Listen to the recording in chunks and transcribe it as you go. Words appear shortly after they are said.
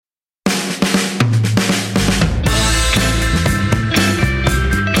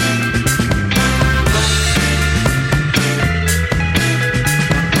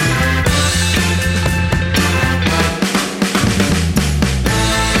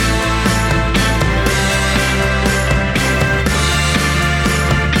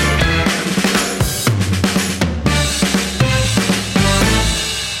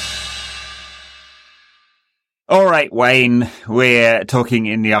All right, Wayne, we're talking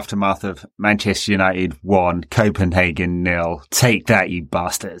in the aftermath of Manchester United 1, Copenhagen 0. Take that, you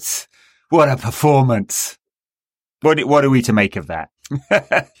bastards. What a performance. What are we to make of that?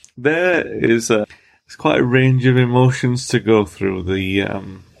 There is it's quite a range of emotions to go through. The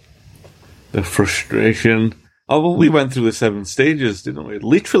frustration. Oh, well, we went through the 7 stages, didn't we?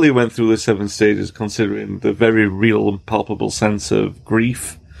 Literally went through the 7 stages, considering the very real and palpable sense of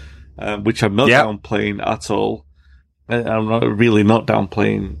grief, which I'm not downplaying at all. I'm not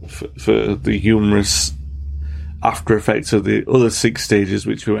downplaying for the humorous after effects of the other 6 stages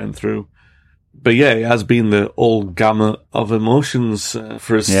which we went through. But yeah, it has been the old gamut of emotions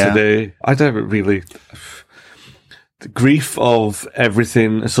for us today. I don't really... The grief of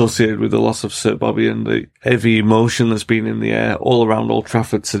everything associated with the loss of Sir Bobby and the heavy emotion that's been in the air all around Old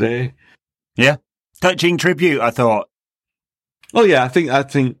Trafford today. Yeah. Touching tribute, I thought. Oh yeah, I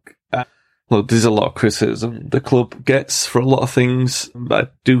think look, there's a lot of criticism the club gets for a lot of things, but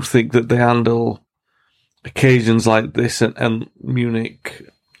I do think that they handle occasions like this and Munich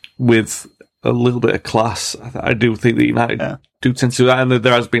with a little bit of class. I do think that United do tend to do that, and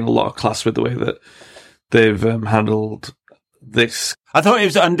there has been a lot of class with the way that they've handled this. I thought it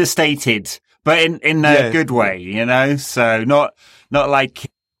was understated, but in a good way, you know? So not like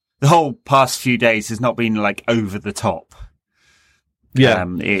the whole past few days has not been like over the top. Yeah.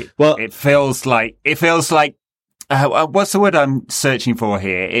 It feels like what's the word I'm searching for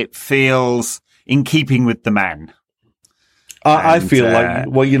here? It feels in keeping with the man. I feel like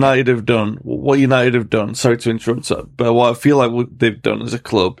what United have done, sorry to interrupt, but what I feel like what they've done as a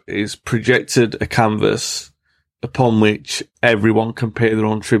club is projected a canvas upon which everyone can pay their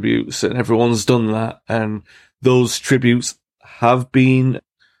own tributes, and everyone's done that, and those tributes have been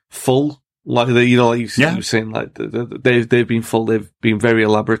full, like you were saying, like they've been full, they've been very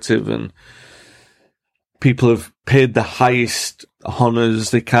elaborative, and people have paid the highest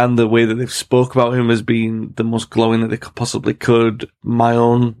honours they can. The way that they've spoke about him has been the most glowing that they possibly could. My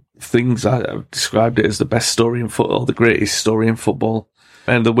own things, I've described it as the best story in football, the greatest story in football.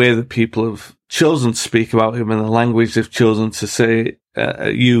 And the way that people have chosen to speak about him and the language they've chosen to say,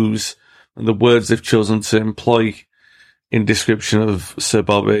 use, and the words they've chosen to employ in description of Sir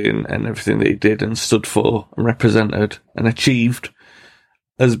Bobby and everything that he did and stood for and represented and achieved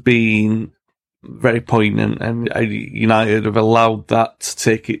has been very poignant, and United have allowed that to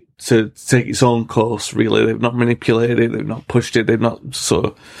take its own course. Really, they've not manipulated it, they've not pushed it, they've not sort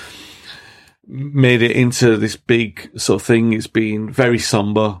of made it into this big sort of thing. It's been very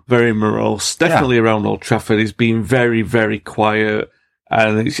somber, very morose. Definitely around Old Trafford, it's been very, very quiet,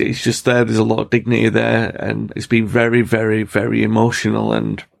 and it's just there. There's a lot of dignity there, and it's been very, very, very emotional.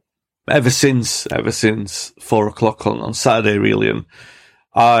 And ever since 4:00 on Saturday, really, and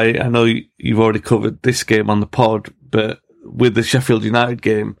I know you've already covered this game on the pod, but with the Sheffield United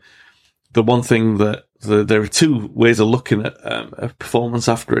game, the one thing that there are 2 ways of looking at a performance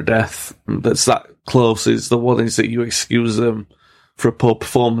after a death that's that close. Is the one is that you excuse them for a poor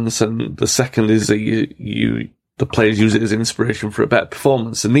performance, and the second is that the players use it as inspiration for a better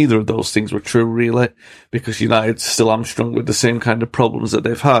performance. And neither of those things were true, really, because United still hamstrung with the same kind of problems that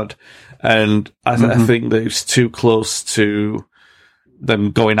they've had. And I think that it's too close to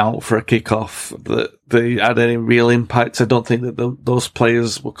them going out for a kick-off that they had any real impact. I don't think that those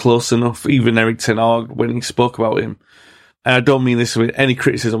players were close enough. Even Erik ten Hag, when he spoke about him, and I don't mean this with any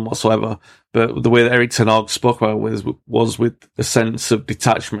criticism whatsoever, but the way that Erik ten Hag spoke about it was with a sense of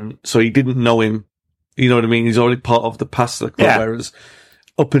detachment. So he didn't know him. You know what I mean? He's already part of the past of the club, whereas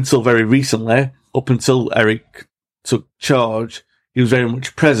up until very recently, up until Erik took charge, he was very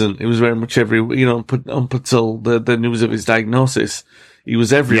much present. He was very much up until the news of his diagnosis. He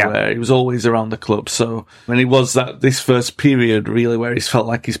was everywhere. Yeah. He was always around the club. So when he was this first period really where he's felt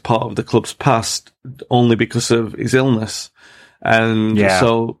like he's part of the club's past only because of his illness. And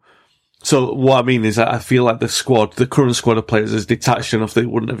so what I mean is that I feel like the current squad of players is detached enough that it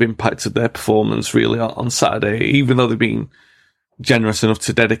wouldn't have impacted their performance really on Saturday, even though they've been generous enough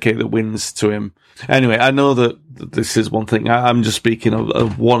to dedicate the wins to him. Anyway, I know that this is one thing. I'm just speaking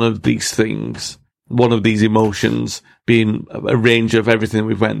of one of these things, one of these emotions being a range of everything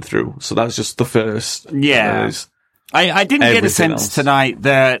we've went through. So that's just the first. Yeah. I didn't get a sense tonight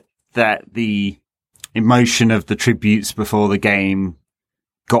that the emotion of the tributes before the game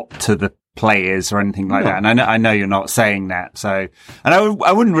got to the players or anything like that. And I know you're not saying that. So, and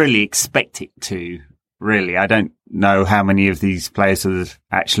I wouldn't really expect it to, really. I don't know how many of these players have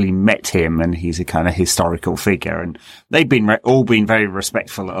actually met him, and he's a kind of historical figure, and they've been all been very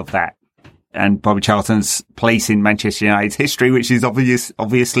respectful of that. And Bobby Charlton's place in Manchester United's history, which is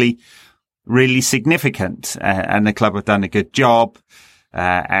obviously really significant, and the club have done a good job.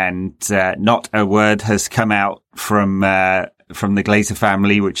 And not a word has come out from the Glazer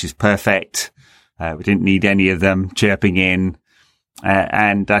family, which is perfect. We didn't need any of them chirping in.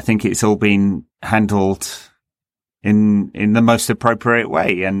 And I think it's all been handled in the most appropriate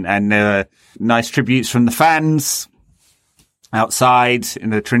way. And there are nice tributes from the fans outside in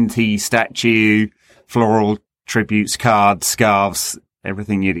the Trinity statue, floral tributes, cards, scarves,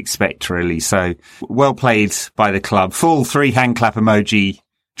 everything you'd expect, really. So well played by the club. Full 3 hand clap emoji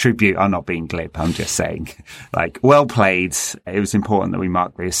tribute. I'm not being glib. I'm just saying, like, well played. It was important that we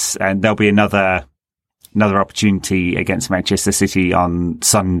mark this, and there'll be another opportunity against Manchester City on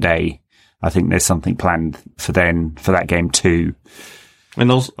Sunday. I think there's something planned for that game too.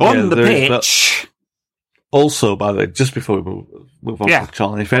 And also, on the pitch. Also, by the way, just before we move on,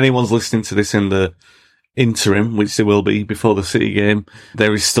 Charlie, if anyone's listening to this in the interim, which there will be before the City game,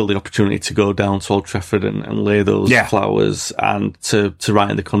 there is still the opportunity to go down to Old Trafford and lay those flowers and to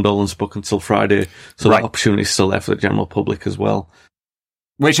write in the condolence book until Friday. So that opportunity is still there for the general public as well.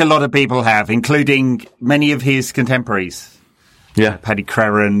 Which a lot of people have, including many of his contemporaries. Yeah. Paddy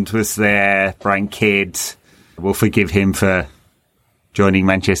Crerand was there, Brian Kidd. We'll forgive him for joining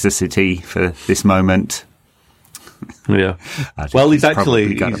Manchester City for this moment. Yeah. Well, he's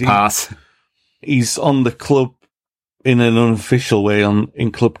actually got a pass. He's on the club in an unofficial way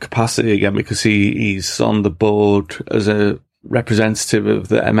in club capacity again, because he's on the board as a representative of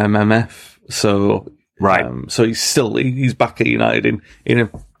the MMMF. So, so he's back at United in a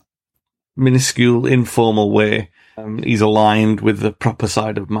minuscule, informal way. He's aligned with the proper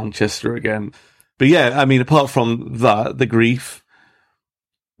side of Manchester again. But yeah, I mean, apart from that, the grief,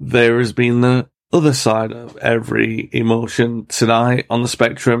 there has been the other side of every emotion tonight on the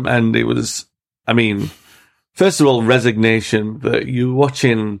spectrum. And it was, I mean, first of all, resignation that you're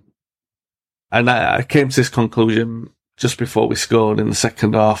watching. And I came to this conclusion just before we scored in the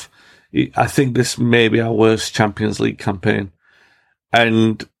second half. I think this may be our worst Champions League campaign.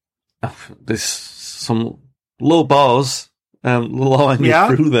 And there's some low bars lying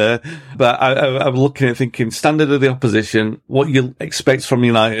through there. But I'm looking at thinking, standard of the opposition, what you expect from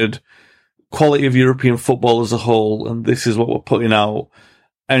United, quality of European football as a whole, and this is what we're putting out.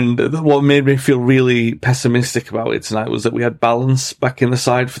 And what made me feel really pessimistic about it tonight was that we had balance back in the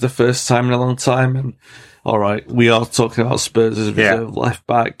side for the first time in a long time. And all right, we are talking about Spurs as a reserve left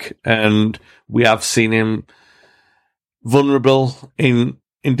back, and we have seen him vulnerable in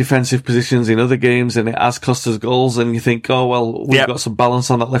defensive positions in other games, and it has cost us goals. And you think, oh, well, we've got some balance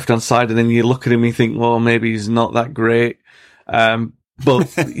on that left-hand side. And then you look at him and you think, well, maybe he's not that great.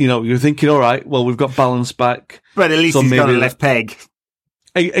 But, you're thinking, all right, well, we've got balance back. But at least he's got a left peg.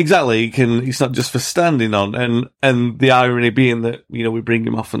 Exactly. He's not just for standing on. And the irony being that, we bring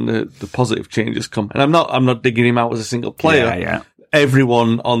him off and the positive changes come. And I'm not digging him out as a single player. Yeah.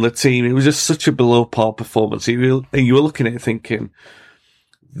 Everyone on the team, it was just such a below par performance. And you were looking at it thinking,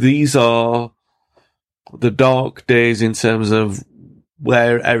 these are the dark days in terms of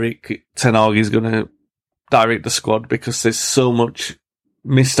where Erik ten Hag is going to direct the squad, because there's so much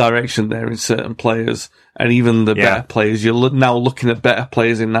misdirection there in certain players, and even the better players. You're now looking at better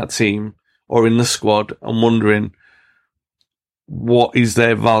players in that team or in the squad and wondering, what is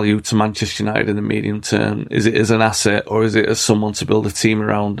their value to Manchester United in the medium term? Is it as an asset, or is it as someone to build a team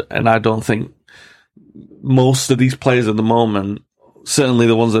around? And I don't think most of these players at the moment, certainly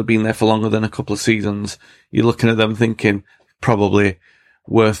the ones that have been there for longer than a couple of seasons, you're looking at them thinking probably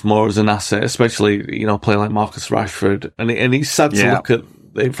worth more as an asset, especially, a player like Marcus Rashford. And it's sad to look at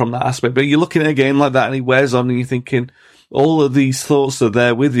it from that aspect. But you're looking at a game like that and he wears on and you're thinking, all of these thoughts are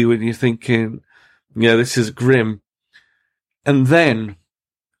there with you and you're thinking, this is grim. And then,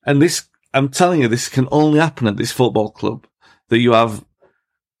 I'm telling you, this can only happen at this football club, that you have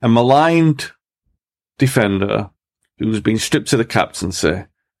a maligned defender who's been stripped to the captaincy.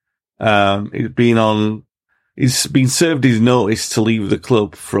 He's been served his notice to leave the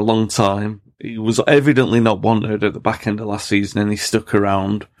club for a long time. He was evidently not wanted at the back end of last season, and he stuck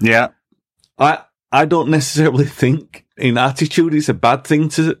around. Yeah. I don't necessarily think in attitude it's a bad thing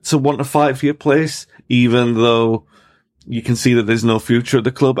to want to fight for your place, even though you can see that there's no future at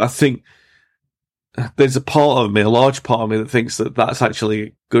the club. I think there's a large part of me that thinks that that's actually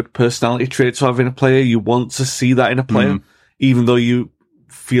a good personality trait to have in a player. You want to see that in a player, even though you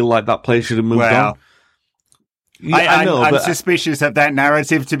feel like that player should have moved on. Yeah, I'm suspicious of that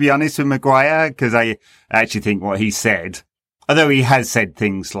narrative, to be honest, with Maguire, because I actually think what he said, although he has said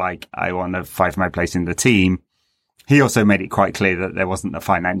things like, I want to fight for my place in the team, he also made it quite clear that there wasn't the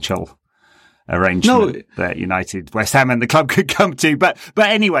financial arrangement that United, West Ham and the club could come to. But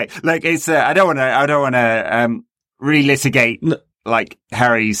anyway, look, it's, I don't want to, relitigate like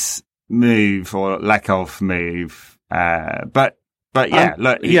Harry's move or lack of move. But yeah,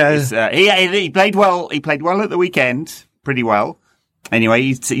 look, he played well. He played well at the weekend, pretty well. Anyway,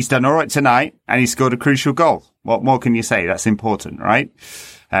 he's done all right tonight, and he scored a crucial goal. What more can you say? That's important, right?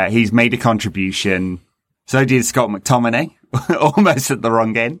 He's made a contribution. So did Scott McTominay, almost at the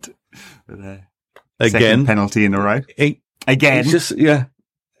wrong end. Second penalty in a row. Again. It's just,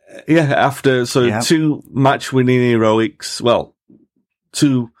 after, two match-winning heroics,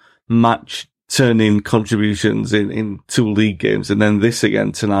 2 match-turning contributions in 2 league games, and then this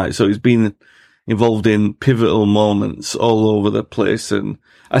again tonight. So he's been involved in pivotal moments all over the place, and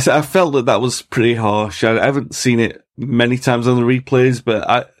I felt that was pretty harsh. I haven't seen it many times on the replays,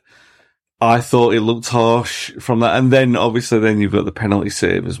 but I thought it looked harsh from that. And then obviously you've got the penalty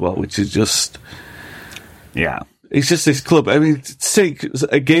save as well, which is just it's just this club. I mean, to take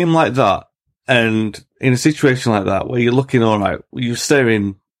a game like that, and in a situation like that where you're looking all right, you're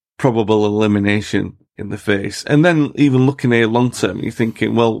staring probable elimination in the face, and then even looking at it long term, you're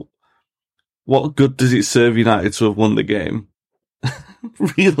thinking, well, what good does it serve United to have won the game?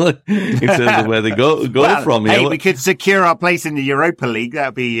 Really, in terms of where they go from. Hey, we could secure our place in the Europa League.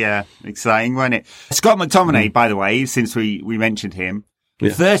 That'd be exciting, wouldn't it? Scott McTominay, by the way, since we mentioned him,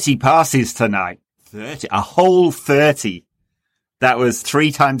 30 passes tonight. 30, a whole 30. That was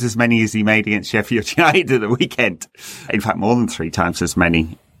 3 times as many as he made against Sheffield United at the weekend. In fact, more than 3 times as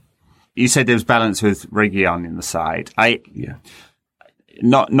many. You said there was balance with Reguilon in the side.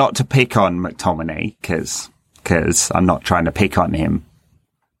 Not to pick on McTominay, because I'm not trying to pick on him,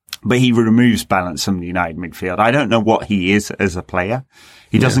 but he removes balance from the United midfield. I don't know what he is as a player.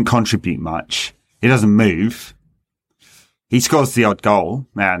 He doesn't contribute much. He doesn't move. He scores the odd goal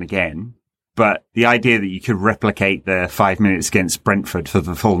now and again, but the idea that you could replicate the 5 minutes against Brentford for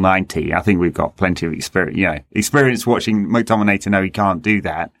the full 90, I think we've got plenty of experience watching McTominay to know he can't do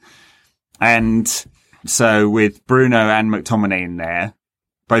that. And so with Bruno and McTominay in there,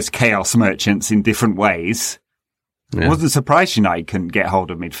 both chaos merchants in different ways, I wasn't surprised United couldn't get hold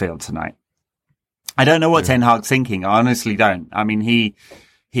of midfield tonight. I don't know what Ten Hag's thinking. I honestly don't. I mean,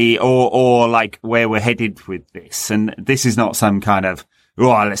 he or like where we're headed with this. And this is not some kind of,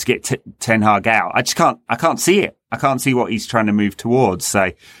 let's get Ten Hag out. I can't see it. I can't see what he's trying to move towards.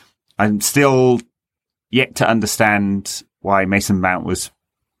 So I'm still yet to understand why Mason Mount was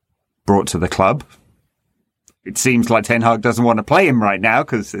brought to the club. It seems like Ten Hag doesn't want to play him right now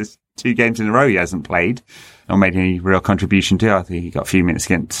because there's 2 games in a row he hasn't played or made any real contribution to. I think he got a few minutes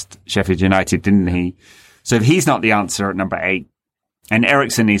against Sheffield United, didn't he? So if he's not the answer at number 8, and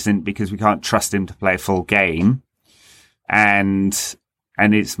Eriksen isn't because we can't trust him to play a full game, and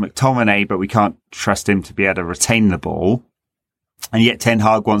it's McTominay, but we can't trust him to be able to retain the ball, and yet Ten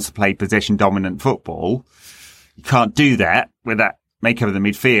Hag wants to play possession dominant football. You can't do that with that makeup of the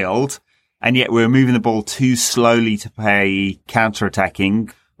midfield. And yet we're moving the ball too slowly to play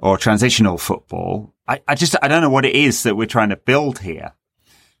counter-attacking or transitional football. I don't know what it is that we're trying to build here.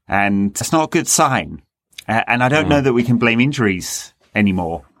 And that's not a good sign. And I don't know that we can blame injuries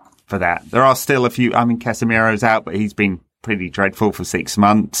anymore for that. There are still a few. I mean, Casemiro's out, but he's been pretty dreadful for 6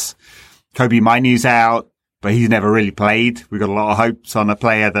 months. Kobe Mainoo's out, but he's never really played. We've got a lot of hopes on a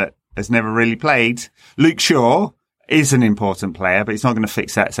player that has never really played. Luke Shaw is an important player, but he's not going to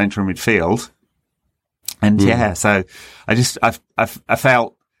fix that central midfield. And so I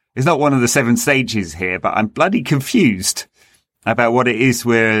felt it's not one of the 7 stages here, but I'm bloody confused about what it is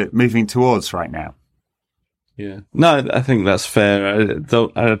we're moving towards right now. Yeah. No, I think that's fair.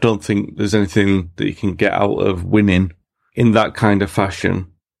 I don't think there's anything that you can get out of winning in that kind of fashion.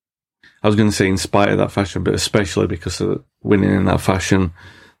 I was going to say in spite of that fashion, but especially because of winning in that fashion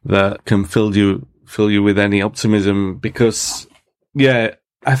that can fill you with any optimism, because I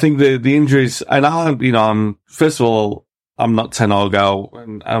think the injuries, and I'm first of all, I'm not Ten Hag out,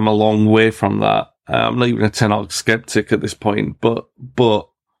 and I'm a long way from that. I'm not even a Ten Hag skeptic at this point, but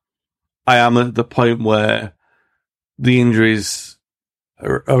I am at the point where the injuries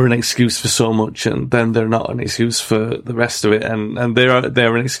are an excuse for so much, and then they're not an excuse for the rest of it, and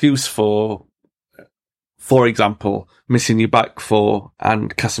they're an excuse for example, missing your back 4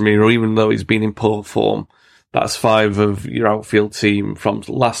 and Casemiro, even though he's been in poor form. That's 5 of your outfield team from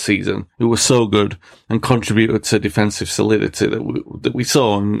last season who were so good and contributed to defensive solidity that we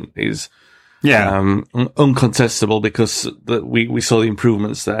saw and is uncontestable because we saw the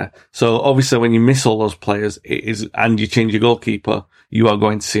improvements there. So obviously when you miss all those players and you change your goalkeeper, you are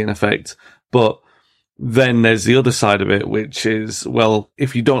going to see an effect. But then there's the other side of it, which is, well,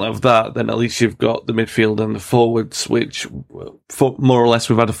 if you don't have that, then at least you've got the midfield and the forwards, which more or less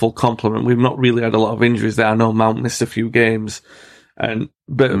we've had a full complement. We've not really had a lot of injuries there. I know Mount missed a few games,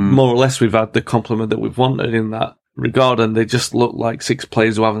 but more or less we've had the complement that we've wanted in that regard, and they just look like 6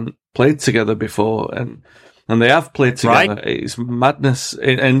 players who haven't played together before, and they have played together. Right. It's madness.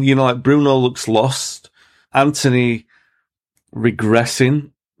 And, you know, like Bruno looks lost. Anthony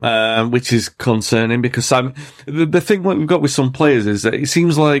regressing, which is concerning because the thing what we've got with some players is that it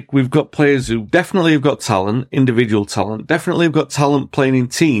seems like we've got players who definitely have got talent, individual talent, definitely have got talent playing in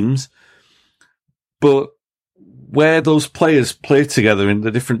teams, but where those players play together in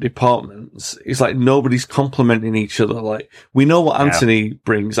the different departments, it's like nobody's complementing each other. Like, we know what Anthony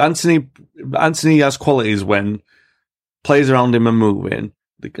brings. Anthony has qualities when players around him are moving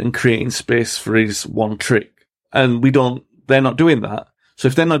and creating space for his one trick. And they're not doing that. So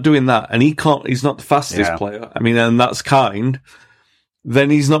if they're not doing that and he's not the fastest player, I mean, and that's kind, then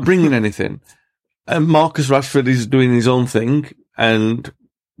he's not bringing anything. And Marcus Rashford is doing his own thing. And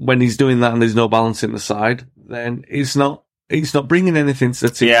when he's doing that and there's no balance in the side, then he's not bringing anything to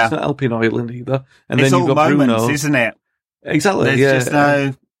the team. He's not helping Ireland either. And it's then you've got moments, Bruno, isn't it? Exactly. There's just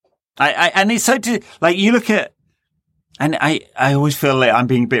no. And it's so like you look at, and I always feel like I'm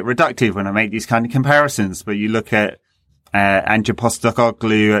being a bit reductive when I make these kind of comparisons. But you look at Ange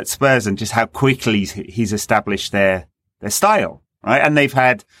Postecoglou at Spurs and just how quickly he's established their style, right? And they've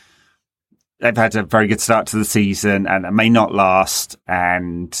had a very good start to the season, and it may not last.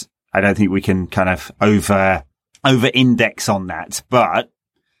 And I don't think we can kind of over index on that, but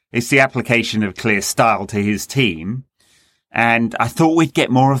it's the application of clear style to his team. And I thought we'd get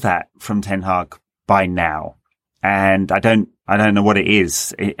more of that from Ten Hag by now. And I don't know what it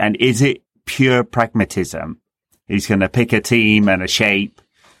is. And is it pure pragmatism? He's going to pick a team and a shape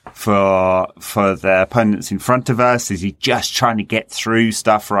for the opponents in front of us. Is he just trying to get through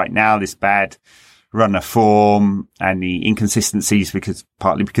stuff right now? This bad run of form and the inconsistencies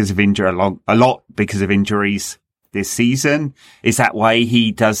partly because of a lot because of injuries this season. Is that why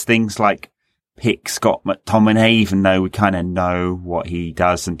he does things like pick Scott McTominay, even though we kind of know what he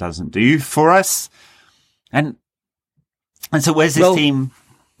does and doesn't do for us? And so where's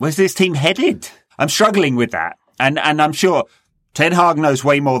this team headed? I'm struggling with that. And I'm sure Ten Hag knows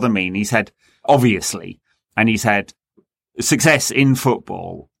way more than me. And he's had success in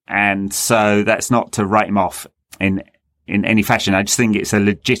football. And so that's not to write him off in any fashion. I just think it's a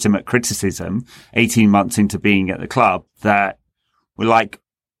legitimate criticism 18 months into being at the club that we're like,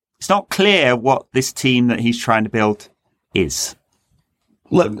 it's not clear what this team that he's trying to build is.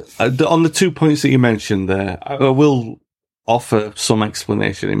 Look, on the 2 points that you mentioned there, I will offer some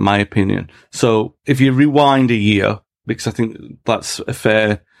explanation in my opinion. So if you rewind a year, because I think that's a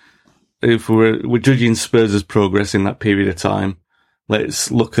fair, if we're judging Spurs' progress in that period of time,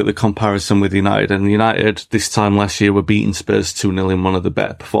 let's look at the comparison with United. And United, this time last year, were beating Spurs 2-0 in one of the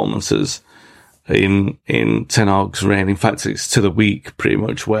better performances in Ten Hag's reign. In fact, it's to the week, pretty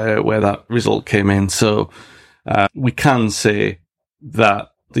much, where that result came in. So we can say that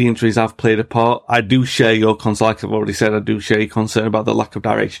the injuries have played a part. I do share your concern, like I've already said, I do share your concern about the lack of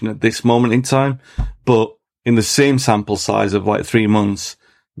direction at this moment in time. But in the same sample size of like 3 months,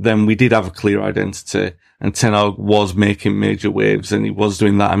 then we did have a clear identity. And Ten Hag was making major waves, and he was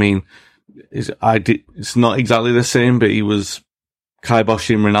doing that. I mean, it's not exactly the same, but he was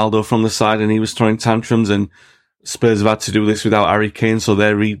kiboshing Ronaldo from the side, and he was throwing tantrums, and Spurs have had to do this without Harry Kane, so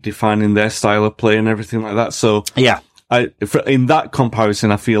they're redefining their style of play and everything like that. So, yeah, in that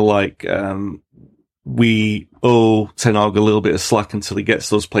comparison, I feel like we owe Ten Hag a little bit of slack until he gets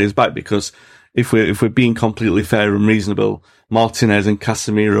those players back, because if we're being completely fair and reasonable, Martinez and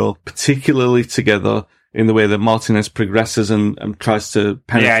Casemiro, particularly together, in the way that Martinez progresses and tries to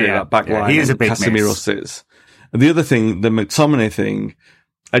penetrate that back line, he is a big Casemiro miss. sits. And the other thing, the McTominay thing,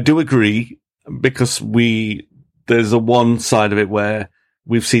 I do agree, because there's a one side of it where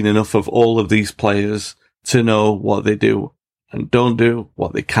we've seen enough of all of these players to know what they do and don't do,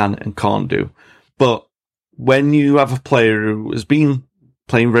 what they can and can't do. But when you have a player who has been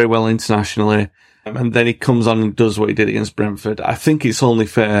playing very well internationally, and then he comes on and does what he did against Brentford, I think it's only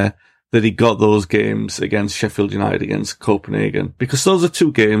fair that he got those games against Sheffield United, against Copenhagen, because those are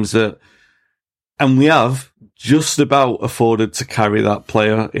two games that, and we have just about afforded to carry that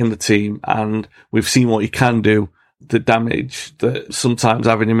player in the team, and we've seen what he can do, the damage that sometimes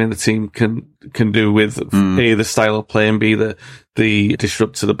having him in the team can do with A, the style of play, and B, the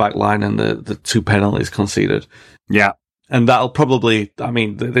disrupt to the back line and the 2 penalties conceded. Yeah. And that'll probably, I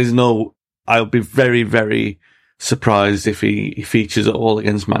mean, I'll be very, very surprised if he features at all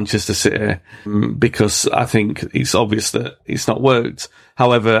against Manchester City, because I think it's obvious that it's not worked.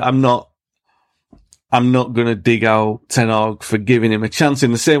 However, I'm not going to dig out Ten Hag for giving him a chance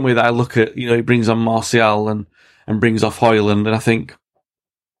in the same way that I look at, he brings on Martial and brings off Højlund, and I think,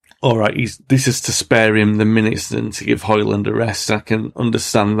 all right, this is to spare him the minutes and to give Højlund a rest. I can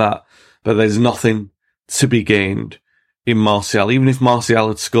understand that, but there's nothing to be gained in Martial. Even if Martial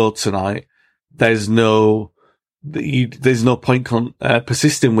had scored tonight, there's no point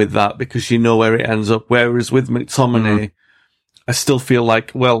persisting with that, because you know where it ends up. Whereas with McTominay, I still feel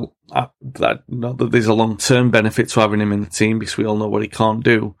like, well, not that there's a long-term benefit to having him in the team, because we all know what he can't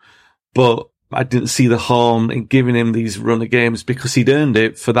do, but I didn't see the harm in giving him these run of games, because he'd earned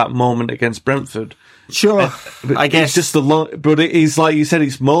it for that moment against Brentford. Sure, I guess. It's just but it is, like you said,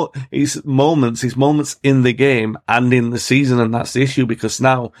 it's moments in the game and in the season, and that's the issue, because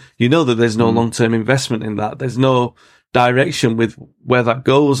now you know that there's no long-term investment in that. There's no direction with where that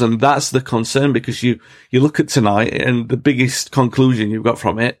goes, and that's the concern, because you look at tonight, and the biggest conclusion you've got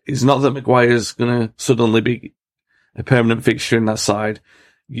from it is not that Maguire's going to suddenly be a permanent fixture in that side.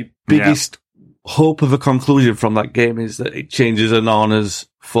 Your biggest hope of a conclusion from that game is that it changes Onana's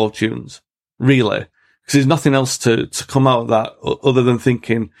fortunes, really. Because there's nothing else to come out of that other than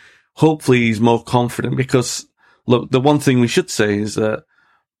thinking, hopefully he's more confident. Because, look, the one thing we should say is that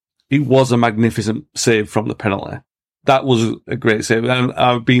it was a magnificent save from the penalty. That was a great save. And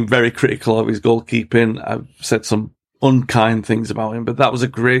I've been very critical of his goalkeeping. I've said some unkind things about him, but that was a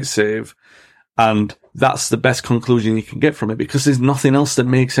great save. And that's the best conclusion you can get from it, because there's nothing else that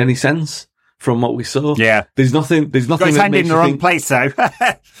makes any sense from what we saw. Yeah. There's nothing got his that hand makes in the wrong place, though.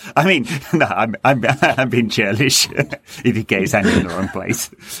 I mean, no, I'm being churlish. He did get his hand in the wrong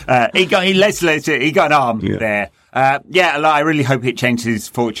place. He got an arm there. I really hope it changes his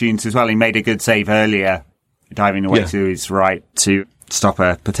fortunes as well. He made a good save earlier, diving away to his right to stop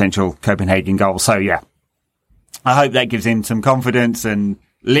a potential Copenhagen goal. So yeah, I hope that gives him some confidence, and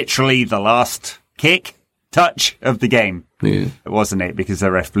literally the last touch of the game. Yeah. Wasn't it? Because the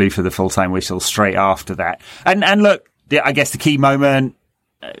ref blew for the full-time whistle straight after that. And look, I guess the key moment,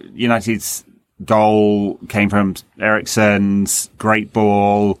 United's goal came from Eriksen's great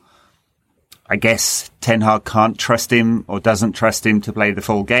ball. I guess Ten Hag can't trust him, or doesn't trust him to play the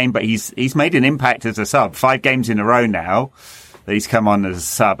full game, but he's made an impact as a sub. 5 games in a row now that he's come on as a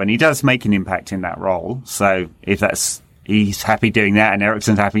sub, and he does make an impact in that role. So if he's happy doing that, and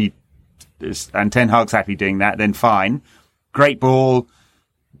Eriksen's happy, and Ten Hag's happy doing that, then fine. Great ball,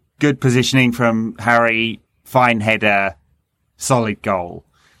 good positioning from Harry, fine header, solid goal.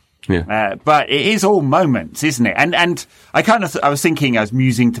 Yeah. But it is all moments, isn't it? And I was thinking, I was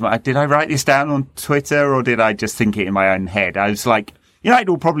musing did I write this down on Twitter, or did I just think it in my own head? I was like, United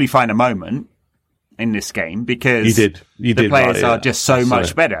will probably find a moment in this game, because the players are just so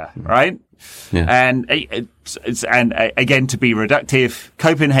much better, right? Yeah. And again, to be reductive,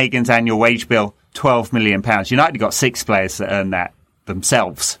 Copenhagen's annual wage bill, £12 million. United got 6 players that earn that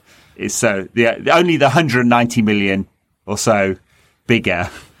themselves. So only the 190 million or so bigger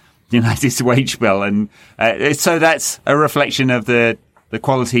United's wage bill, and so that's a reflection of the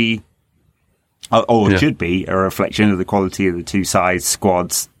quality, or should be a reflection of the quality of the two sides,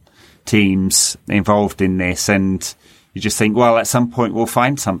 squads, teams involved in this. And you just think, well, at some point we'll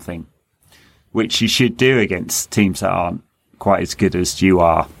find something, which you should do against teams that aren't quite as good as you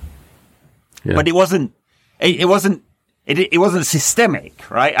are. Yeah. But it wasn't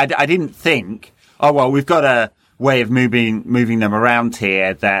systemic, right? I didn't think, oh, well, we've got a way of moving them around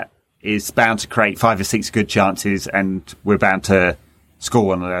here that is bound to create 5 or 6 good chances, and we're bound to score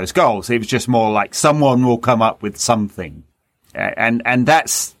one of those goals. It was just more like someone will come up with something. And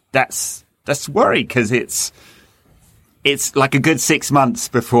that's worry, because it's like a good 6 months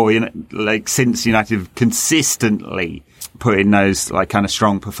before, since United have consistently put in those kind of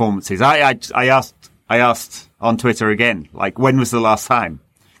strong performances. I asked on Twitter again, when was the last time?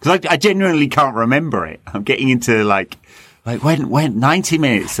 Because I genuinely can't remember it. I'm getting into when 90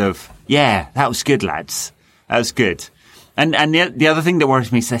 minutes of, that was good, lads. That was good. And the other thing that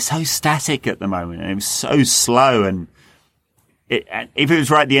worries me is they're so static at the moment, and it was so slow. And if it was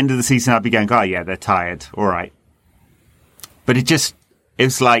right at the end of the season, I'd be going, oh yeah, they're tired. All right. But it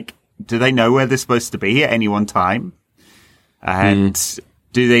was like, do they know where they're supposed to be at any one time? And is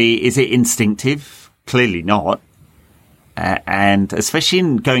it instinctive? Clearly not. And especially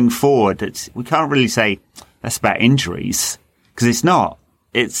in going forward, we can't really say that's about injuries, because it's not.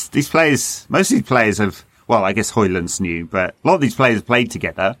 It's these players, most of these players have, well, I guess Højlund's new, but a lot of these players have played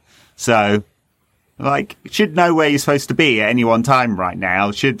together. So, should know where you're supposed to be at any one time right now.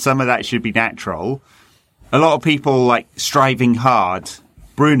 Some of that should be natural. a lot of people like striving hard.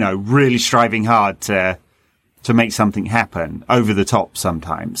 Bruno really striving hard to make something happen over the top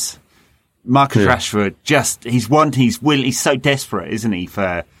sometimes. Marcus Rashford he's so desperate, isn't he,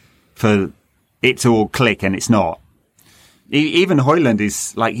 for it to all click, and it's not. Even Højlund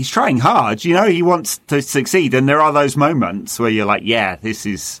is like, he's trying hard, he wants to succeed, and there are those moments where you're like, yeah,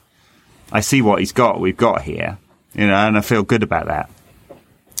 I see what we've got here, and I feel good about that.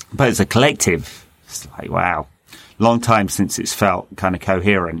 But as a collective, it's like, wow, long time since it's felt kind of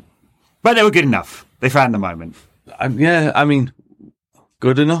coherent. But they were good enough. They found the moment.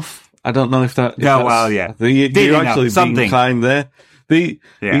 Good enough. I don't know if that... yeah. You're actually being kind there.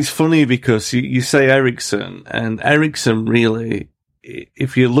 It's funny because you say Eriksen, and Eriksen really,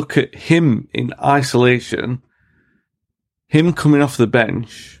 if you look at him in isolation, him coming off the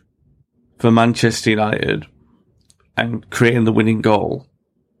bench for Manchester United and creating the winning goal,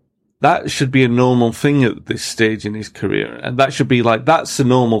 that should be a normal thing at this stage in his career. And that should be that's a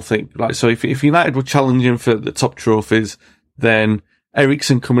normal thing. So if United were challenging for the top trophies, then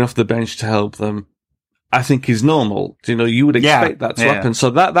Eriksen coming off the bench to help them, I think is normal. You would expect that to happen.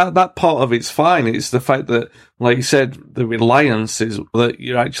 So that part of it's fine. It's the fact that, like you said, the reliance is that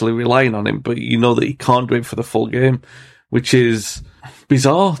you're actually relying on him, but you know that he can't do it for the full game, which is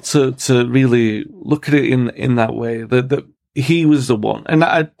bizarre to really look at it in that way. That he was the one.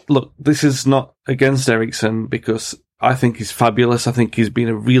 And look, this is not against Eriksen, because I think he's fabulous. I think he's been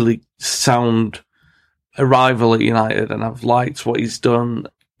a really sound arrival at United, and I've liked what he's done,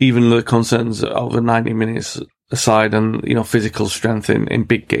 even the concerns over 90 minutes aside, and physical strength in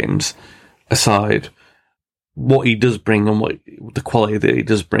big games aside. What he does bring, and what the quality that he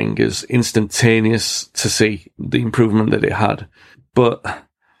does bring, is instantaneous to see the improvement that it had. But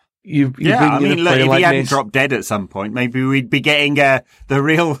if he hadn't dropped dead at some point, maybe we'd be getting the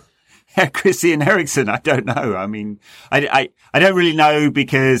real Christian Eriksen. I don't know. I don't really know,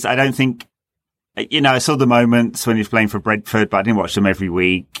 because I don't think, I saw the moments when he was playing for Brentford, but I didn't watch them every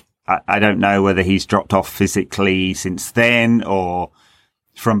week. I don't know whether he's dropped off physically since then, or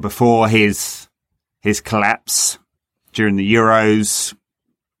from before his collapse during the Euros.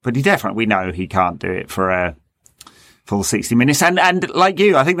 But we know he can't do it for a full 60 minutes. And like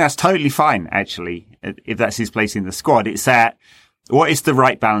you, I think that's totally fine, actually, if that's his place in the squad. It's that, what is the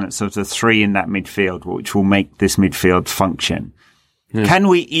right balance of the three in that midfield, which will make this midfield function? Yeah. Can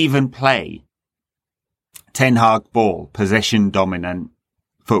we even play Ten Hag ball, possession dominant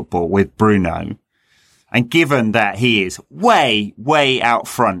football with Bruno? And given that he is way, way out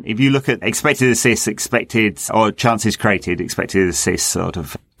front, if you look at expected assists, or chances created, expected assists sort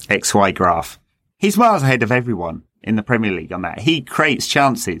of XY graph, he's miles ahead of everyone in the Premier League on that. He creates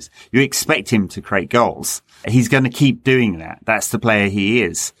chances. You expect him to create goals. He's going to keep doing that. That's the player he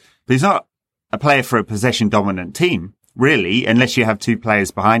is. But he's not a player for a possession dominant team, really, unless you have two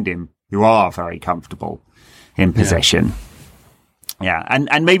players behind him who are very comfortable in possession. Yeah.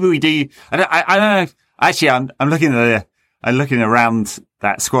 And maybe we do. I don't know. Actually, I'm looking around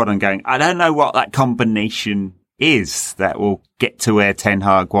that squad and going, I don't know what that combination is that will get to where Ten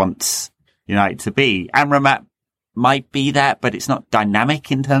Hag wants United to be. Amrabat might be that, but it's not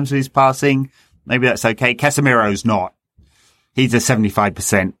dynamic in terms of his passing. Maybe that's okay. Casemiro's not. He's a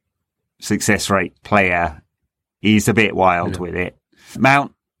 75% success rate player. He's a bit wild with it.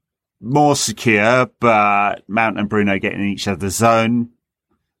 Mount, more secure, but Mount and Bruno get in each other's zone.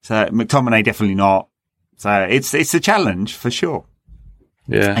 So McTominay definitely not. So it's a challenge for sure.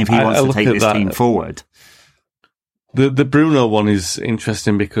 Yeah. If he wants to take this team forward. The Bruno one is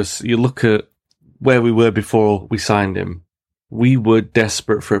interesting, because you look at where we were before we signed him. We were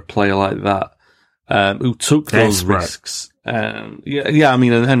desperate for a player like that, who took those risks. And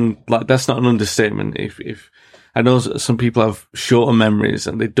that's not an understatement. If I know some people have shorter memories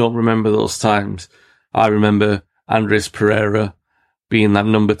and they don't remember those times. I remember Andres Pereira being that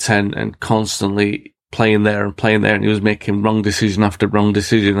number 10 and constantly playing there, and he was making wrong decision after wrong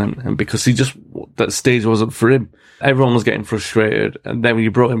decision, and because that stage wasn't for him. Everyone was getting frustrated, and then when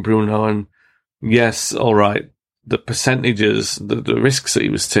you brought in Bruno, and yes, all right, the percentages, the risks that he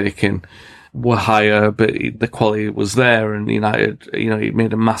was taking were higher, but the quality was there, and United, it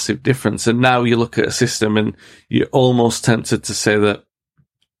made a massive difference. And now you look at a system, and you're almost tempted to say that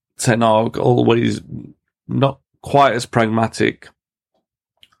Ten Hag always not quite as pragmatic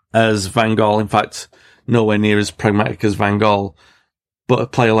as Van Gaal. In fact, nowhere near as pragmatic as Van Gaal. But a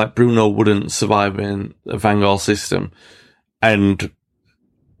player like Bruno wouldn't survive in a Van Gaal system. And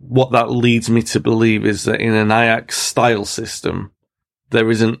what that leads me to believe is that in an Ajax-style system, there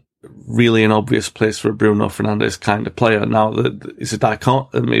isn't really an obvious place for a Bruno Fernandes kind of player. Now, it's a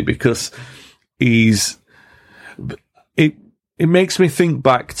dichotomy, because he's It makes me think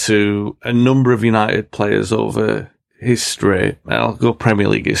back to a number of United players over history. I'll go Premier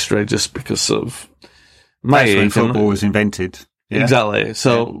League history just because of my age. When football was invented. Yeah. Exactly.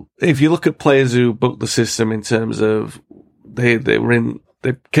 So if you look at players who booked the system in terms of they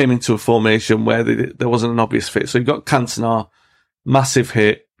came into a formation where there wasn't an obvious fit. So you got Cantona, massive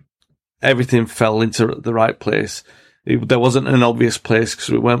hit, everything fell into the right place. There wasn't an obvious place because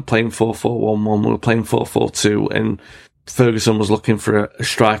we weren't playing 4-4-1-1, we were playing 4-4-2, and Ferguson was looking for a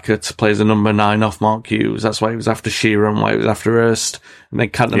striker to play as a number 9 off Mark Hughes. That's why he was after Shearer and why he was after Hurst. And then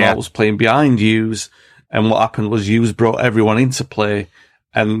Cantona was playing behind Hughes. And what happened was Hughes brought everyone into play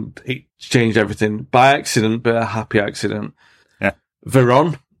and it changed everything by accident, but a happy accident. Yeah.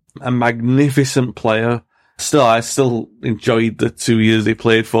 Veron, a magnificent player. I still enjoyed the 2 years he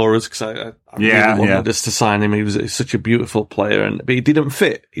played for us because I really wanted us to sign him. He was such a beautiful player, but he didn't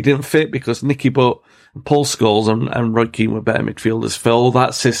fit. He didn't fit because Nicky Butt, Paul Scholes and Roy Keane were better midfielders for all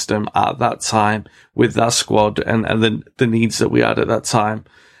that system at that time with that squad and the needs that we had at that time.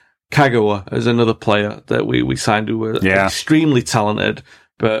 Kagawa is another player that we signed who were extremely talented,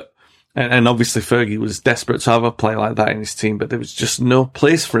 but and obviously Fergie was desperate to have a player like that in his team, but there was just no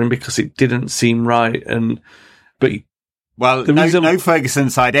place for him because it didn't seem right. No Ferguson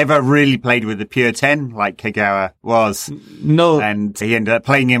side ever really played with the pure 10 like Kagawa was. No. And he ended up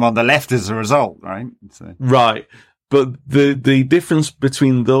playing him on the left as a result, right? So. Right. But the difference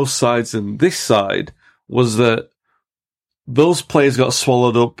between those sides and this side was that those players got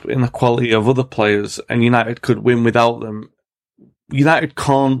swallowed up in the quality of other players and United could win without them. United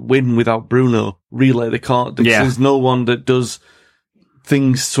can't win without Bruno, really. They can't. There's no one that does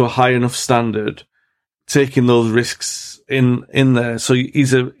things to a high enough standard, taking those risks in there. So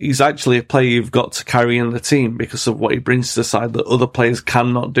he's actually a player you've got to carry in the team because of what he brings to the side that other players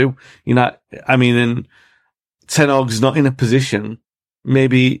cannot do. And Ten Hag's not in a position.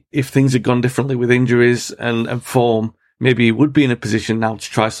 Maybe if things had gone differently with injuries and form, maybe he would be in a position now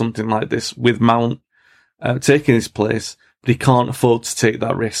to try something like this with Mount taking his place. But he can't afford to take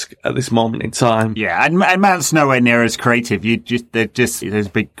that risk at this moment in time. Yeah, and Mount's nowhere near as creative. There's a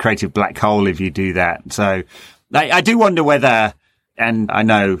big creative black hole if you do that. So I do wonder whether, and I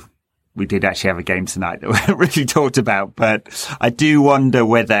know we did actually have a game tonight that we really talked about, but I do wonder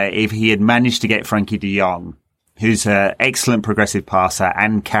whether if he had managed to get Frankie de Jong, who's an excellent progressive passer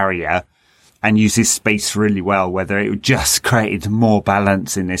and carrier, and uses space really well, whether it would just create more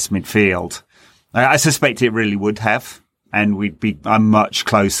balance in this midfield. I suspect it really would have. And I'm much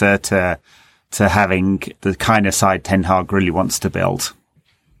closer to having the kind of side Ten Hag really wants to build.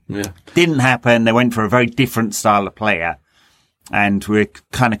 Yeah. Didn't happen. They went for a very different style of player. And we're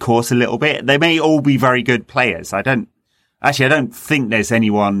kind of caught a little bit. They may all be very good players. I don't think there's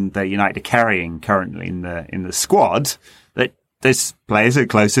anyone that United are carrying currently in the squad. That there's players that are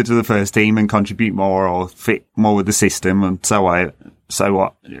closer to the first team and contribute more or fit more with the system and so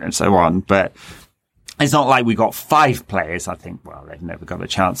on. But it's not like we got 5 players. I think, they've never got a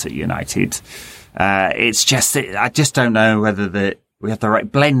chance at United. It's just, I just don't know whether we have the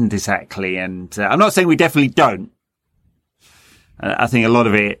right blend exactly. And I'm not saying we definitely don't. I think a lot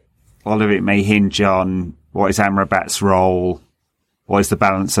of it may hinge on what is Amrabat's role, what is the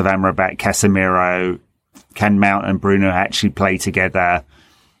balance of Amrabat, Casemiro, can Mount and Bruno actually play together?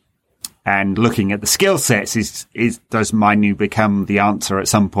 And looking at the skill sets, does Manu become the answer at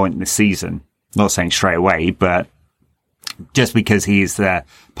some point in the season? Not saying straight away, but just because he is the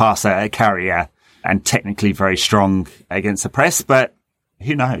passer, a carrier, and technically very strong against the press, but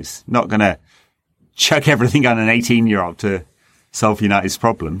who knows? Not going to chuck everything on an 18-year-old to solve United's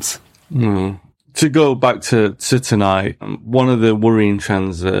problems. To go back to tonight, one of the worrying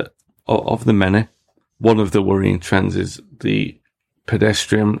trends of the many, one of the worrying trends is the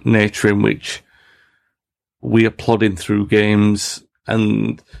pedestrian nature in which we are plodding through games.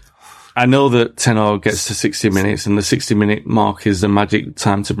 And I know that Ten Hag gets to 60 minutes and the 60-minute mark is the magic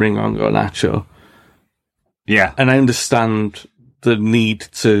time to bring on Garnacho. Yeah. And I understand the need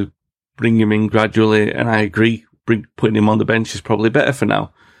to bring him in gradually, and I agree, putting him on the bench is probably better for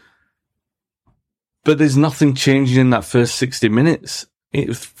now. But there's nothing changing in that first 60 minutes.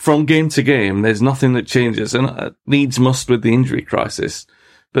 From game to game, there's nothing that changes, and needs must with the injury crisis.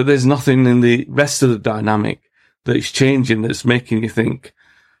 But there's nothing in the rest of the dynamic that is changing that's making you think,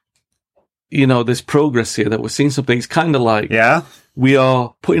 there's progress here, that we're seeing something. It's kind of like we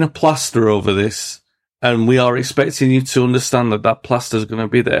are putting a plaster over this and we are expecting you to understand that plaster is going to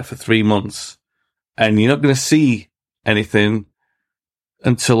be there for 3 months and you're not going to see anything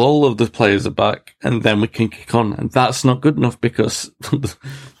until all of the players are back, and then we can kick on. And that's not good enough because the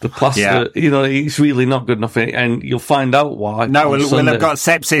plaster, it's really not good enough. And you'll find out why. No, we'll have got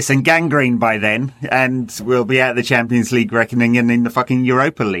sepsis and gangrene by then, and we'll be out of the Champions League reckoning and in the fucking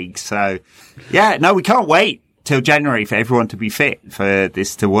Europa League. So, yeah, no, we can't wait till January for everyone to be fit for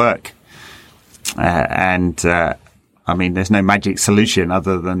this to work. I mean, there's no magic solution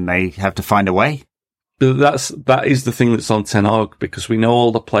other than they have to find a way. That is the thing that's on Ten Hag, because we know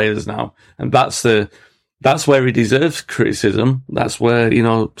all the players now, and that's where he deserves criticism. That's where,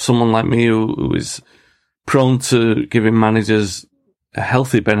 someone like me who is prone to giving managers a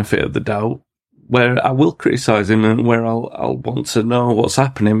healthy benefit of the doubt, where I will criticise him and where I'll want to know what's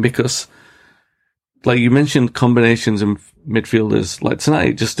happening, because, like you mentioned, combinations and midfielders, like tonight,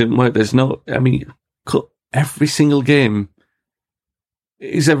 it just didn't work. Every single game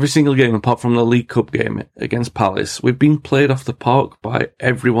apart from the League Cup game against Palace. We've been played off the park by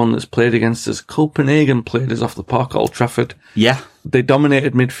everyone that's played against us. Copenhagen played us off the park at Old Trafford. Yeah. They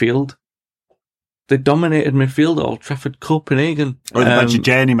dominated midfield. At Old Trafford, Copenhagen. With a bunch of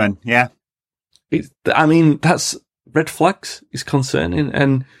journeymen, yeah. That's red flags. It's concerning.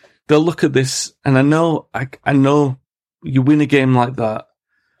 And they'll look at this, and I know you win a game like that,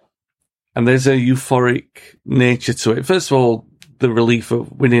 and there's a euphoric nature to it. First of all, the relief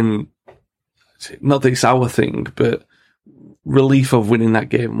of winning, not that it's our thing, but relief of winning that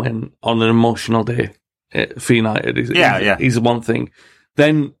game when on an emotional day for United is one thing.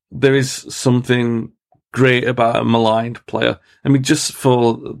 Then there is something great about a maligned player. I mean, just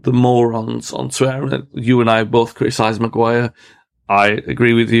for the morons on Twitter, you and I both criticise Maguire. I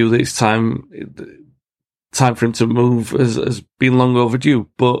agree with you that it's time for him to move has been long overdue,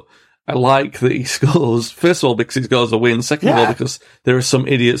 but I like that he scores, first of all, because he scores a win. Second of all, because there are some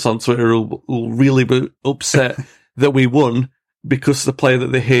idiots on Twitter who will really be upset that we won because the player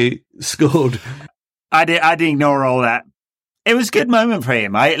that they hate scored. I'd ignore all that. It was a good moment for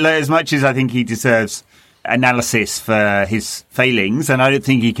him. As much as I think he deserves analysis for his failings, and I don't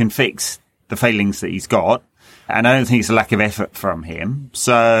think he can fix the failings that he's got, and I don't think it's a lack of effort from him.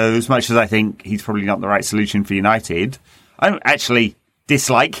 So as much as I think he's probably not the right solution for United, I don't actually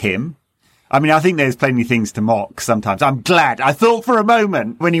dislike him. I mean, I think there's plenty of things to mock sometimes. I'm glad. I thought for a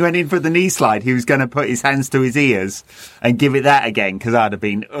moment when he went in for the knee slide, he was going to put his hands to his ears and give it that again, because I'd have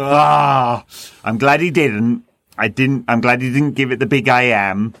been, I'm glad he didn't. I'm glad he didn't give it the big I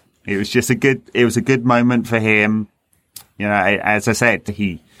am. It was just a good moment for him. As I said,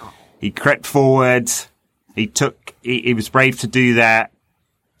 he crept forward. He was brave to do that,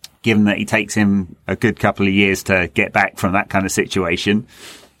 given that he takes him a good couple of years to get back from that kind of situation.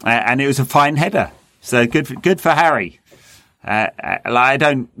 And it was a fine header. So good for Harry. I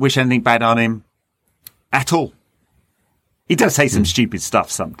don't wish anything bad on him at all. He does say some stupid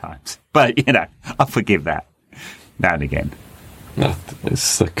stuff sometimes, but, I'll forgive that now and again.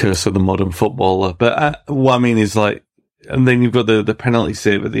 It's the curse of the modern footballer. But what I mean is, like, and then you've got the penalty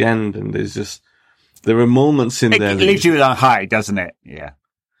save at the end, and there are moments in there. It leaves you on high, doesn't it? Yeah.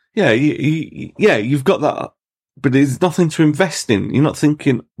 Yeah, you've got that, but there's nothing to invest in. You're not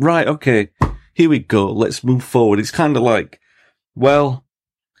thinking, right, okay, here we go, let's move forward. It's kind of like, well,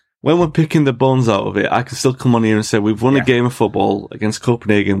 when we're picking the bones out of it, I can still come on here and say we've won a game of football against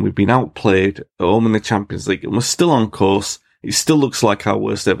Copenhagen, we've been outplayed at home in the Champions League, and we're still on course. It still looks like our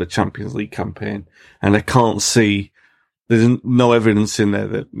worst ever Champions League campaign, and I can't see, there's no evidence in there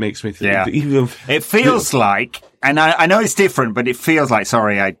that makes me think that even it feels like, and I know it's different, but it feels like,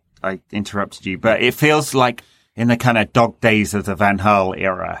 sorry, I interrupted you, but it feels like in the kind of dog days of the Van Gaal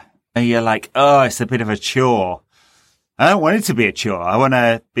era, you're like, it's a bit of a chore. I don't want it to be a chore. I want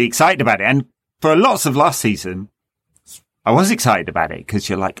to be excited about it. And for lots of last season, I was excited about it because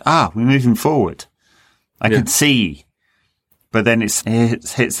you're like, we're moving forward. I could see, but then it's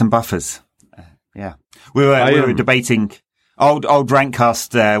hit some buffers. We were debating, old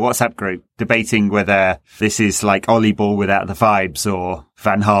Rankcast WhatsApp group, debating whether this is like Ollie ball without the vibes or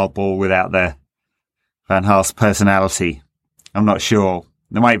Van Gaal ball without the Van Gaal's personality. I'm not sure.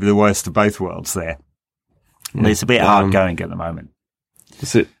 There might be the worst of both worlds there. Yeah. It's a bit hard going at the moment.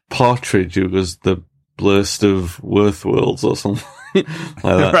 Is it Partridge who was the blurst of Worth worlds or something like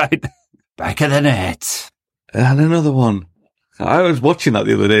that? Right. Back of the net. And another one. I was watching that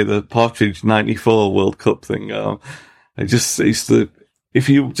the other day, the Partridge 94 World Cup thing. If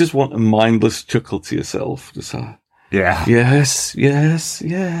you just want a mindless chuckle to yourself, just yes. Yeah,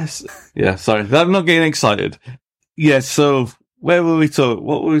 sorry, I'm not getting excited. Yeah, so where were we talking?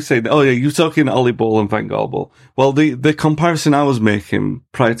 What were we saying? Oh yeah, you were talking Ollie ball and Van Gaal ball. Well, the comparison I was making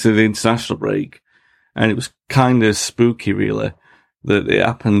prior to the international break, and it was kind of spooky, really. that it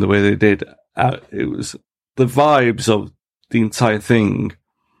happened the way they did. It was the vibes of the entire thing.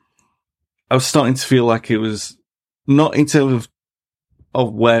 I was starting to feel like it was not in terms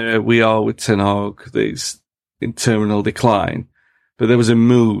of where we are with Ten Hag, that it's in terminal decline, but there was a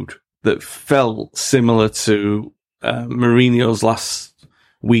mood that felt similar to Mourinho's last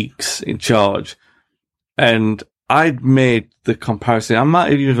weeks in charge. And I'd made the comparison. I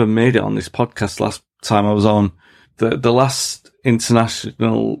might have even made it on this podcast last time I was on. The last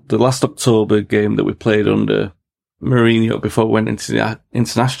October game that we played under Mourinho before we went into the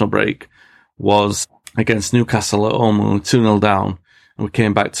international break was against Newcastle at home. We were 2-0 down and we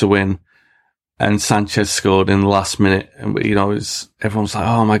came back to win. And Sanchez scored in the last minute, and everyone was like,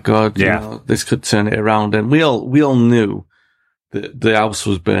 "Oh my God, this could turn it around." And we all knew that the house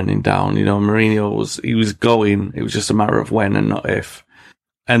was burning down. Mourinho was going. It was just a matter of when and not if.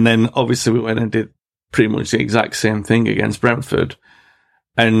 And then obviously we went and did pretty much the exact same thing against Brentford.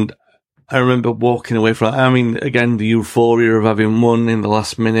 And I remember walking away from that. Again, the euphoria of having won in the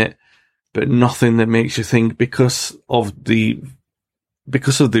last minute, but nothing that makes you think because of the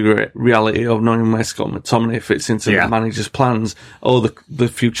reality of knowing where Scott McTominay fits into the manager's plans or the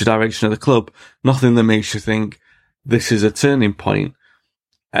future direction of the club, nothing that makes you think this is a turning point.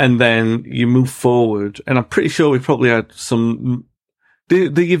 And then you move forward, and I'm pretty sure we probably had some. The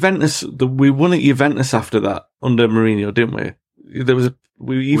Juventus, we won at Juventus after that under Mourinho, didn't we?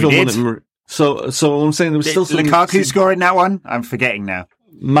 We won at. So I'm saying there was still some. Lukaku scoring that one? I'm forgetting now.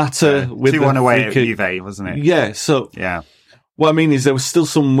 Mata with 2-1 away at Juve, wasn't it? Yeah. So yeah. What I mean is there was still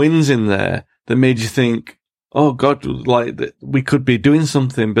some wins in there that made you think, oh God, like we could be doing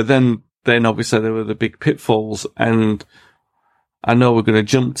something. But then obviously there were the big pitfalls, and I know we're going to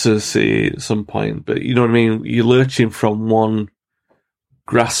jump to City at some point, but you know what I mean? You're lurching from one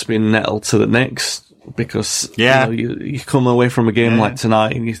grasping nettle to the next because you come away from a game like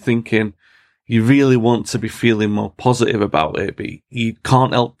tonight and you're thinking you really want to be feeling more positive about it, but you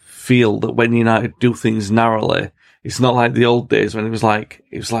can't help feel that when United do things narrowly, it's not like the old days when it was like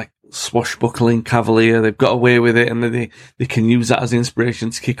swashbuckling cavalier. They've got away with it, and then they can use that as inspiration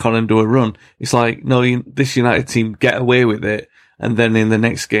to kick on and do a run. It's like, no, this United team get away with it, and then in the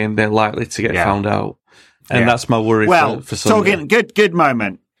next game they're likely to get found out. And that's my worry. For Sunday. Talking good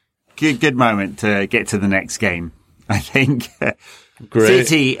moment, good moment to get to the next game. I think Great.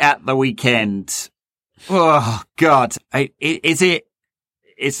 City at the weekend. Oh God,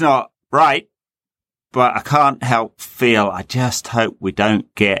 it's not right. But I can't help feel, I just hope we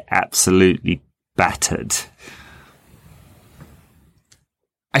don't get absolutely battered.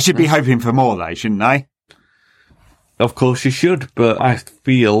 I should be hoping for more though, shouldn't I? Of course you should, but I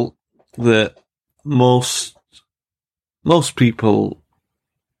feel that most people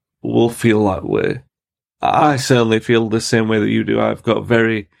will feel that way. I certainly feel the same way that you do. I've got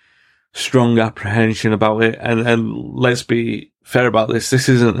very strong apprehension about it, and let's be fair about this. This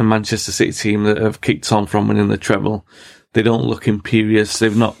isn't a Manchester City team that have kicked on from winning the treble. They don't look imperious.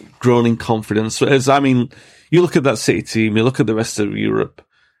 They've not grown in confidence. You look at that City team, you look at the rest of Europe,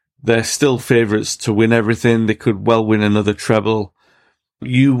 they're still favourites to win everything. They could well win another treble.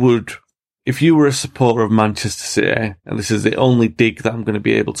 If you were a supporter of Manchester City, and this is the only dig that I'm going to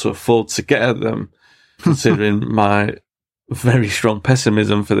be able to afford to get at them, considering my very strong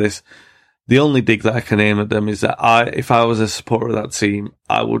pessimism for this, the only dig that I can aim at them is that if I was a supporter of that team,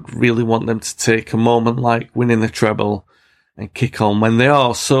 I would really want them to take a moment like winning the treble and kick on when they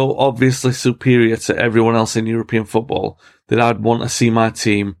are so obviously superior to everyone else in European football that I'd want to see my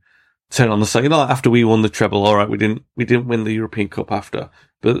team turn on the side. After we won the treble, all right, we didn't win the European Cup after,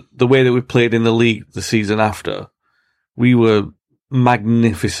 but the way that we played in the league the season after, we were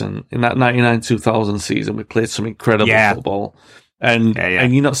magnificent. In that 99-2000 season, we played some incredible football. And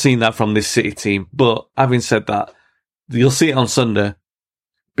you're not seeing that from this City team. But having said that, you'll see it on Sunday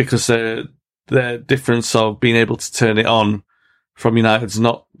because the difference of being able to turn it on from United's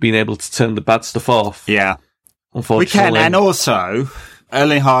not being able to turn the bad stuff off. Yeah. Unfortunately. We can. And also,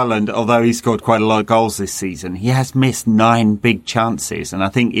 Erling Haaland, although he scored quite a lot of goals this season, he has missed 9 big chances. And I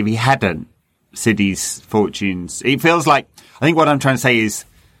think if he hadn't, City's fortunes, it feels like, I think what I'm trying to say is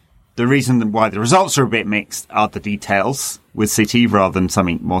the reason why the results are a bit mixed are the details with City rather than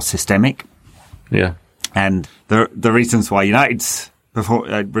something more systemic. Yeah. And the reasons why United's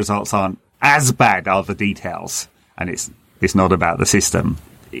results aren't as bad are the details. And it's not about the system.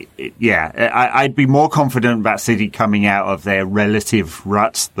 I'd be more confident about City coming out of their relative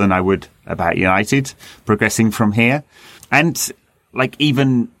ruts than I would about United progressing from here. And like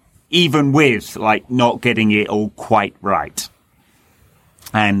even with like not getting it all quite right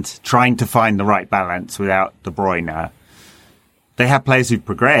and trying to find the right balance without De Bruyne, they have players who've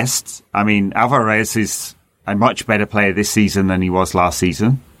progressed. I mean, Alvarez is a much better player this season than he was last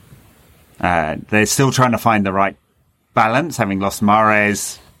season. They're still trying to find the right balance, having lost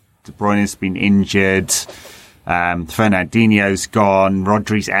Mahrez. De Bruyne's been injured. Fernandinho's gone.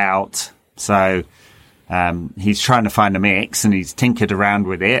 Rodri's out. So he's trying to find a mix, and he's tinkered around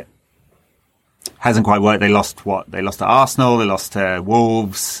with it. Hasn't quite worked. They lost They lost to Arsenal. They lost to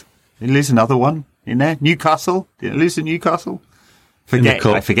Wolves. Did they lose another one in there? Newcastle? Did they lose to Newcastle?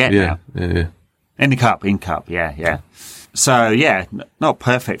 I forget now. Yeah. In the cup, yeah. So, yeah, not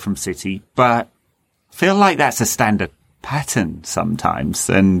perfect from City, but I feel like that's a standard pattern sometimes.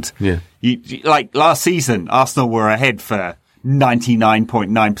 And like last season, Arsenal were ahead for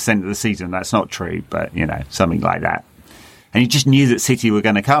 99.9% of the season. That's not true, but, something like that. And you just knew that City were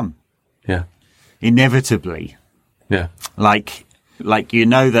going to come. Yeah. Inevitably. Yeah. Like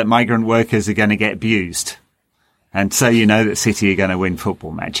that migrant workers are going to get abused. And so that City are going to win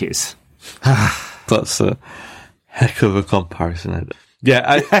football matches. That's a heck of a comparison, isn't it?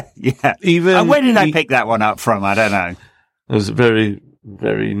 Yeah. Yeah. And where did I pick that one up from? I don't know. It was very,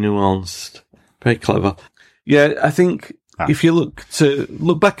 very nuanced. Very clever. Yeah, I think if you look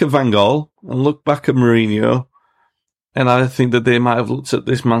back at Van Gaal and look back at Mourinho, and I think that they might have looked at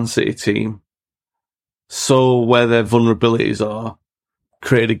this Man City team, saw where their vulnerabilities are,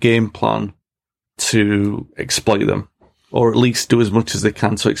 create a game plan to exploit them, or at least do as much as they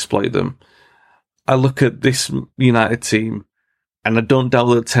can to exploit them. I look at this United team, and I don't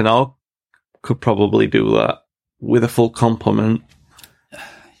doubt that Ten Hag could probably do that with a full complement.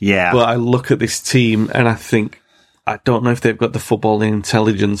 Yeah. But I look at this team, and I think, I don't know if they've got the footballing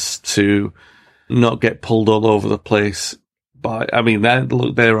intelligence to not get pulled all over the place. But I mean,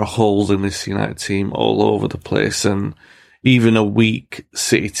 there are holes in this United team all over the place, and even a weak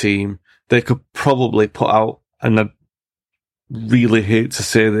City team, they could probably put out, and I really hate to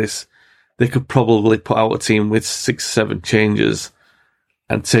say this, they could probably put out a team with 6-7 changes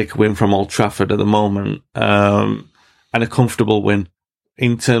and take a win from Old Trafford at the moment, and a comfortable win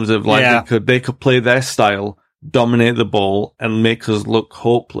in terms of they could play their style, dominate the ball, and make us look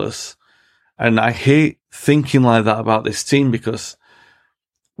hopeless. And I hate thinking like that about this team, because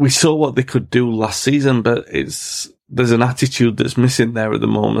we saw what they could do last season, but there's an attitude that's missing there at the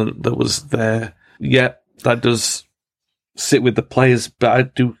moment that was there. Yeah, that does sit with the players, but I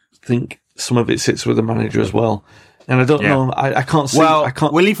do think some of it sits with the manager as well. And I don't know. I can't see. Well, I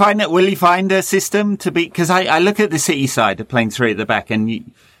can't. Will he find a system to be? Because I look at the City side of playing three at the back,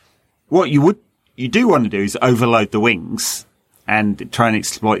 and what you do want to do is overload the wings and try and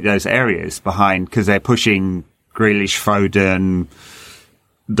exploit those areas behind, because they're pushing Grealish, Foden,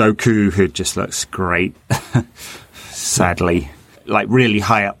 Doku, who just looks great, sadly, like really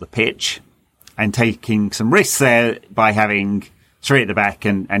high up the pitch, and taking some risks there by having three at the back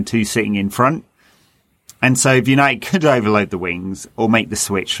and two sitting in front. And so if United could overload the wings or make the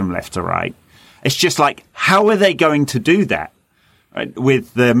switch from left to right, it's just like, how are they going to do that? Right?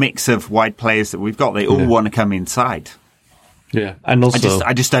 With the mix of wide players that we've got, they all want to come inside. Yeah, and also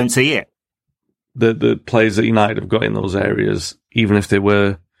I just don't see it. The players that United have got in those areas, even if they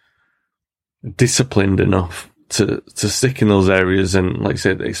were disciplined enough to stick in those areas and, like I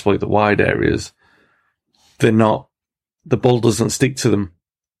said, exploit the wide areas, they're not. The ball doesn't stick to them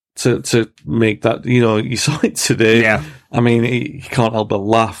to make that. You saw it today. Yeah. I mean, you can't help but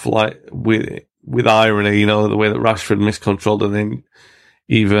laugh, like with irony. The way that Rashford miscontrolled, and then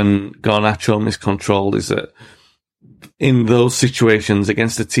even Garnacho miscontrolled, is that in those situations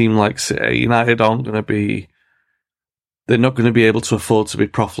against a team like City, United they're not going to be able to afford to be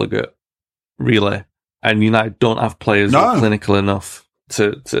profligate, really. And United don't have players who are clinical enough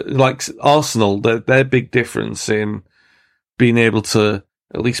to like Arsenal. Their big difference in being able to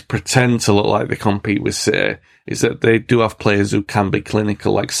at least pretend to look like they compete with City is that they do have players who can be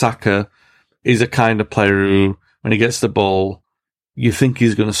clinical. Like Saka is a kind of player who, when he gets the ball, you think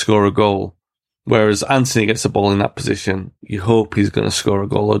he's going to score a goal. Whereas Antony gets the ball in that position, you hope he's going to score a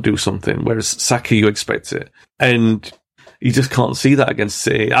goal or do something. Whereas Saka, you expect it. And you just can't see that against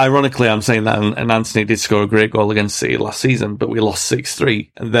City. Ironically, I'm saying that, and Antony did score a great goal against City last season, but we lost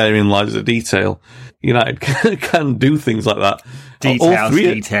 6-3, and therein lies the detail. United can do things like that.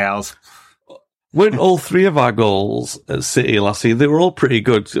 Details. When all three of our goals at City last season, they were all pretty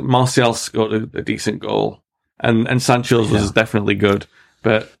good. Martial scored a decent goal, and Sancho's was definitely good.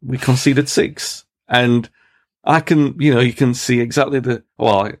 But we conceded 6, and you can see exactly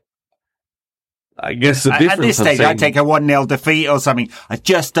I guess the difference. At this stage, I take a 1-0 defeat or something. I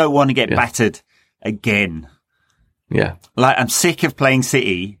just don't want to get battered again. Yeah. Like, I'm sick of playing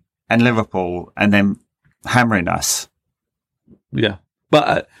City and Liverpool and then hammering us. Yeah.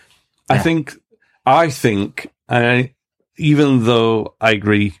 But I think, even though I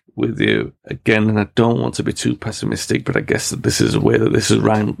agree with you, again, and I don't want to be too pessimistic, but I guess that this is a way that this is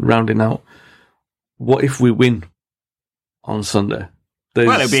rounding out. What if we win on Sunday?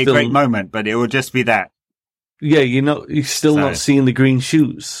 Well, it'd be a great moment, but it will just be that. Yeah, you're still not seeing the green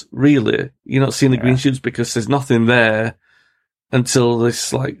shoots, really. You're not seeing the green shoots because there's nothing there until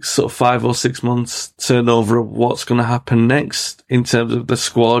this, like, sort of 5 or 6 months turnover of what's going to happen next in terms of the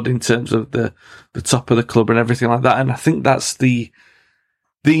squad, in terms of the top of the club and everything like that. And I think that's the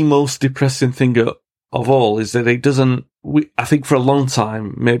most depressing thing of all, is that it doesn't, I think for a long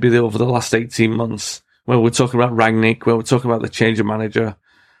time, maybe over the last 18 months, when we're talking about Rangnick, when we're talking about the change of manager,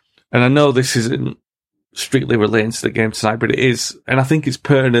 and I know this isn't strictly relating to the game tonight, but it is, and I think it's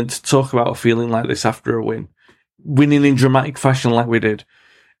pertinent to talk about a feeling like this after a win. Winning in dramatic fashion like we did,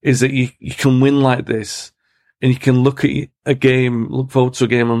 is that you can win like this, and you can look forward to a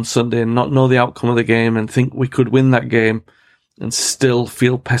game on Sunday and not know the outcome of the game and think we could win that game and still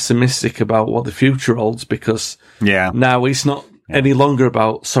feel pessimistic about what the future holds, because now it's not any longer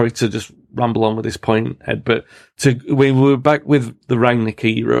about, sorry to just ramble on with this point, Ed, but when we were back with the Rangnick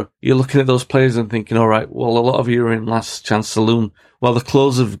era, you're looking at those players and thinking, all right, well, a lot of you are in Last Chance Saloon. Well,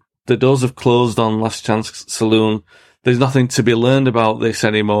 the doors have closed on Last Chance Saloon. There's nothing to be learned about this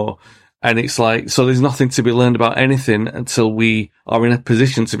anymore. And it's like, so there's nothing to be learned about anything until we are in a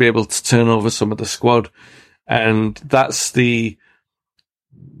position to be able to turn over some of the squad. And that's the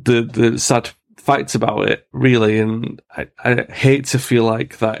sad facts about it, really. And I hate to feel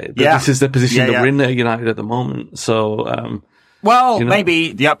like that this is the position that we're in at United at the moment. So,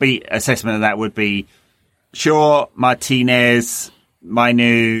 maybe the upbeat assessment of that would be, sure, Martinez,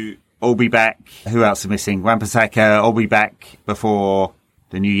 Mainu, all be back. Who else is missing? Wan-Bissaka, all be back before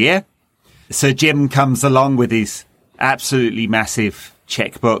the new year. So Jim comes along with his absolutely massive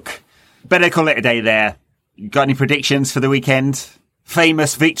checkbook. Better call it a day there. Got any predictions for the weekend?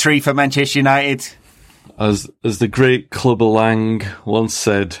 Famous victory for Manchester United? As the great Clubber Lang once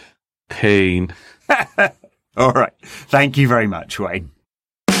said, pain. All right. Thank you very much, Wayne.